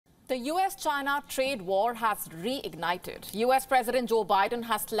The US-China trade war has reignited. US President Joe Biden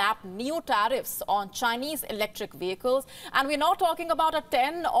has slapped new tariffs on Chinese electric vehicles. And we're not talking about a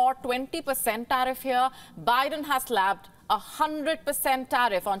 10 or 20% tariff here. Biden has slapped a 100%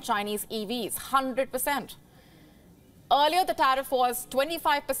 tariff on Chinese EVs, 100%. Earlier, the tariff was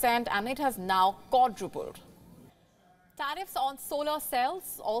 25% and it has now quadrupled. Tariffs on solar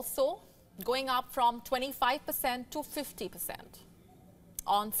cells also going up from 25% to 50%.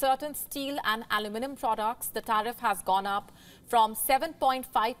 On certain steel and aluminum products, the tariff has gone up from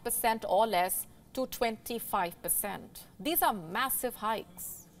 7.5% or less to 25%. These are massive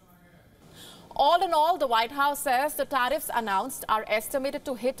hikes. All in all, the White House says the tariffs announced are estimated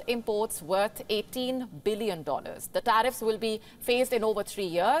to hit imports worth $18 billion. The tariffs will be phased in over 3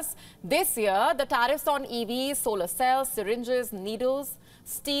 years. This year, the tariffs on EVs, solar cells, syringes, needles,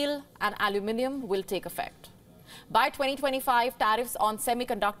 steel and aluminum will take effect. By 2025, tariffs on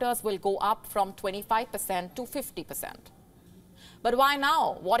semiconductors will go up from 25% to 50%. But why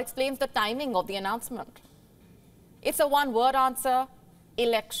now? What explains the timing of the announcement? It's a one-word answer: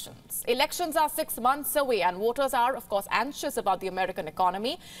 elections. Elections are 6 months away and voters are, of course, anxious about the American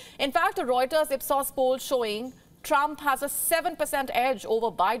economy. In fact, a Reuters Ipsos poll showing Trump has a 7% edge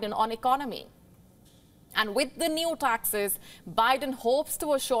over Biden on economy. And with the new taxes, Biden hopes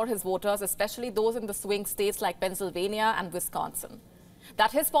to assure his voters, especially those in the swing states like Pennsylvania and Wisconsin,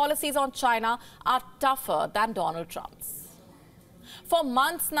 that his policies on China are tougher than Donald Trump's. For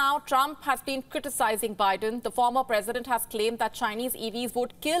months now, Trump has been criticizing Biden. The former president has claimed that Chinese EVs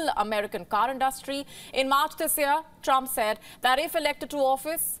would kill American car industry. In March this year, Trump said that if elected to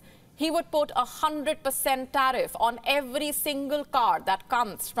office, he would put a 100% tariff on every single car that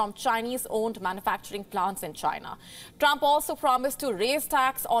comes from Chinese-owned manufacturing plants in China. Trump also promised to raise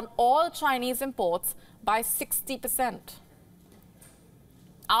tax on all Chinese imports by 60%.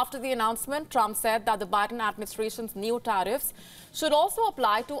 After the announcement, Trump said that the Biden administration's new tariffs should also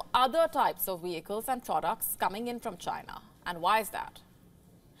apply to other types of vehicles and products coming in from China. And why is that?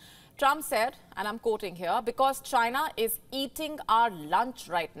 Trump said, and I'm quoting here, because China is eating our lunch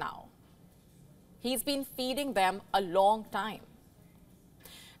right now. He's been feeding them a long time.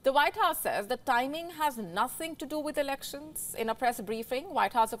 The White House says the timing has nothing to do with elections. In a press briefing,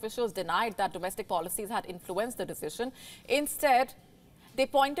 White House officials denied that domestic policies had influenced the decision. Instead, they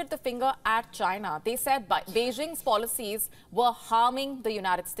pointed the finger at China. They said Beijing's policies were harming the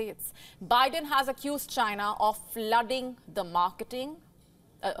United States. Biden has accused China of flooding the market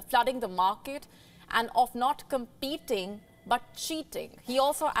and of not competing but cheating. He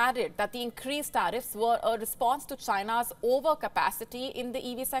also added that the increased tariffs were a response to China's overcapacity in the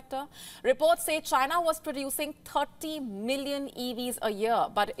EV sector. Reports say China was producing 30 million EVs a year,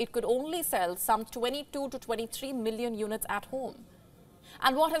 but it could only sell some 22 to 23 million units at home.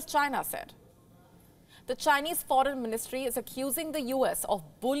 And what has China said? The Chinese Foreign Ministry is accusing the US of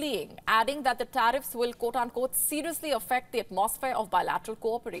bullying, adding that the tariffs will, quote-unquote, seriously affect the atmosphere of bilateral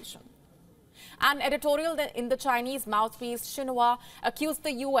cooperation. An editorial in the Chinese mouthpiece, Xinhua, accused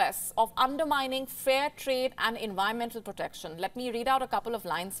the US of undermining fair trade and environmental protection. Let me read out a couple of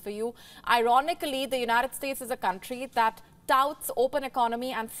lines for you. Ironically, the United States is a country that touts open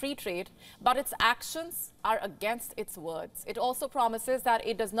economy and free trade, but its actions are against its words. It also promises that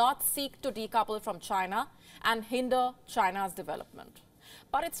it does not seek to decouple from China and hinder China's development.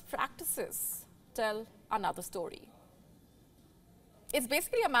 But its practices tell another story. It's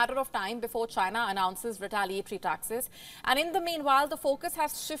basically a matter of time before China announces retaliatory taxes, and in the meanwhile, the focus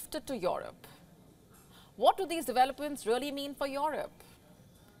has shifted to Europe. What do these developments really mean for Europe?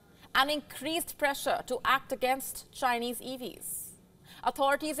 An increased pressure to act against Chinese EVs.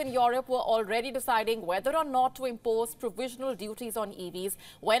 Authorities in Europe were already deciding whether or not to impose provisional duties on EVs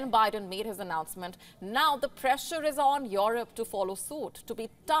when Biden made his announcement. Now the pressure is on Europe to follow suit, to be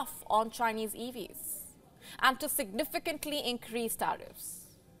tough on Chinese EVs, and to significantly increase tariffs.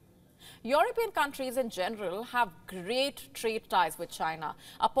 European countries in general have great trade ties with China,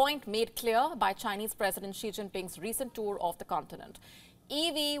 a point made clear by Chinese President Xi Jinping's recent tour of the continent.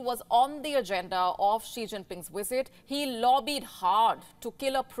 EV was on the agenda of Xi Jinping's visit. He lobbied hard to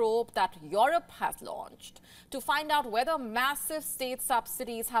kill a probe that Europe has launched to find out whether massive state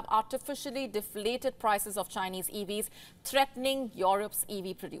subsidies have artificially deflated prices of Chinese EVs, threatening Europe's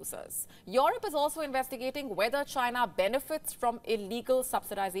EV producers. Europe is also investigating whether China benefits from illegal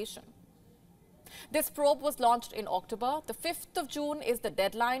subsidization. This probe was launched in October. The 5th of June is the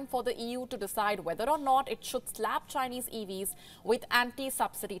deadline for the EU to decide whether or not it should slap Chinese EVs with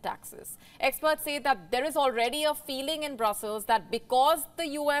anti-subsidy taxes. Experts say that there is already a feeling in Brussels that because the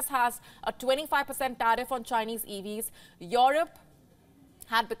US has a 25% tariff on Chinese EVs, Europe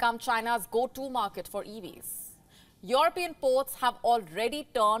had become China's go-to market for EVs. European ports have already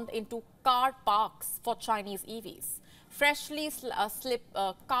turned into car parks for Chinese EVs. Freshly slipped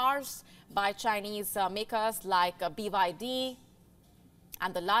cars by Chinese makers like BYD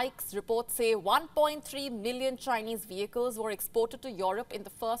and the likes. Reports say 1.3 million Chinese vehicles were exported to Europe in the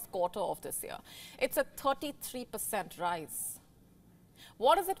first quarter of this year. It's a 33% rise.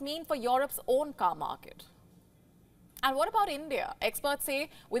 What does it mean for Europe's own car market? And what about India? Experts say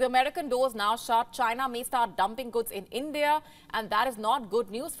with American doors now shut, China may start dumping goods in India, and that is not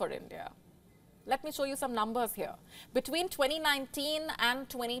good news for India. Let me show you some numbers here. Between 2019 and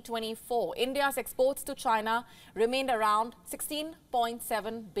 2024, India's exports to China remained around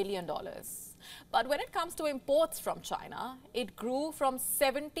 $16.7 billion. But when it comes to imports from China, it grew from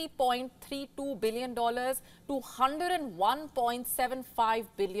 $70.32 billion to $101.75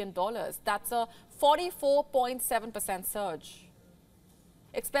 billion. That's a 44.7% surge.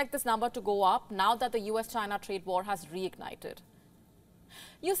 Expect this number to go up now that the US-China trade war has reignited.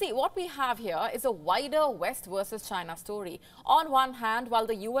 You see, what we have here is a wider West versus China story. On one hand, while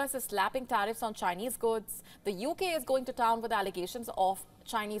the US is slapping tariffs on Chinese goods, the UK is going to town with allegations of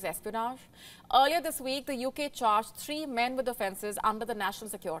Chinese espionage. Earlier this week, the UK charged 3 men with offences under the National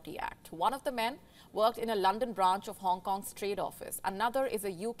Security Act. One of the men worked in a London branch of Hong Kong's trade office. Another is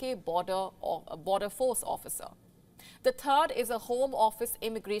a UK border force officer. The third is a Home Office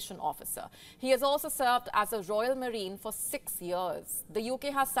immigration officer. He has also served as a Royal Marine for 6 years. The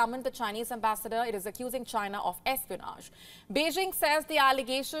UK has summoned the Chinese ambassador. It is accusing China of espionage. Beijing says the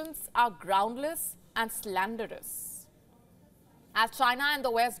allegations are groundless and slanderous. As China and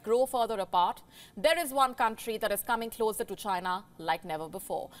the West grow further apart, there is one country that is coming closer to China like never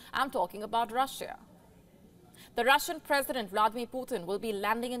before. I'm talking about Russia. The Russian President Vladimir Putin will be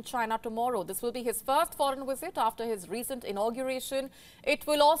landing in China tomorrow. This will be his first foreign visit after his recent inauguration. It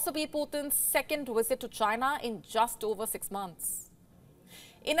will also be Putin's second visit to China in just over 6 months.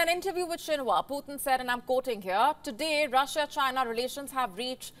 In an interview with Xinhua, Putin said, and I'm quoting here, "Today, Russia-China relations have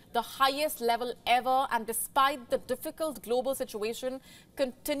reached the highest level ever, and despite the difficult global situation,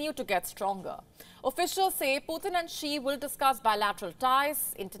 continue to get stronger." Officials say Putin and Xi will discuss bilateral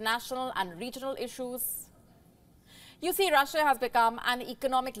ties, international and regional issues. You see, Russia has become an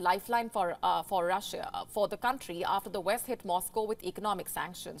economic lifeline for the country after the West hit Moscow with economic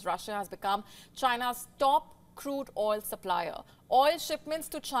sanctions. Russia has become China's top crude oil supplier. Oil shipments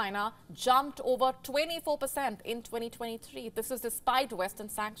to China jumped over 24% in 2023. This is despite Western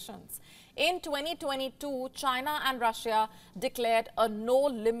sanctions. In 2022, China and Russia declared a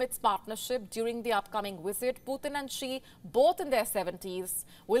no-limits partnership during the upcoming visit. Putin and Xi, both in their 70s,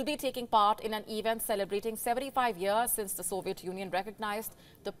 will be taking part in an event celebrating 75 years since the Soviet Union recognized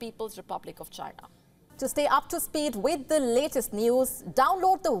the People's Republic of China. To stay up to speed with the latest news,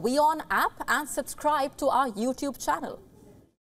 download the WION app and subscribe to our YouTube channel.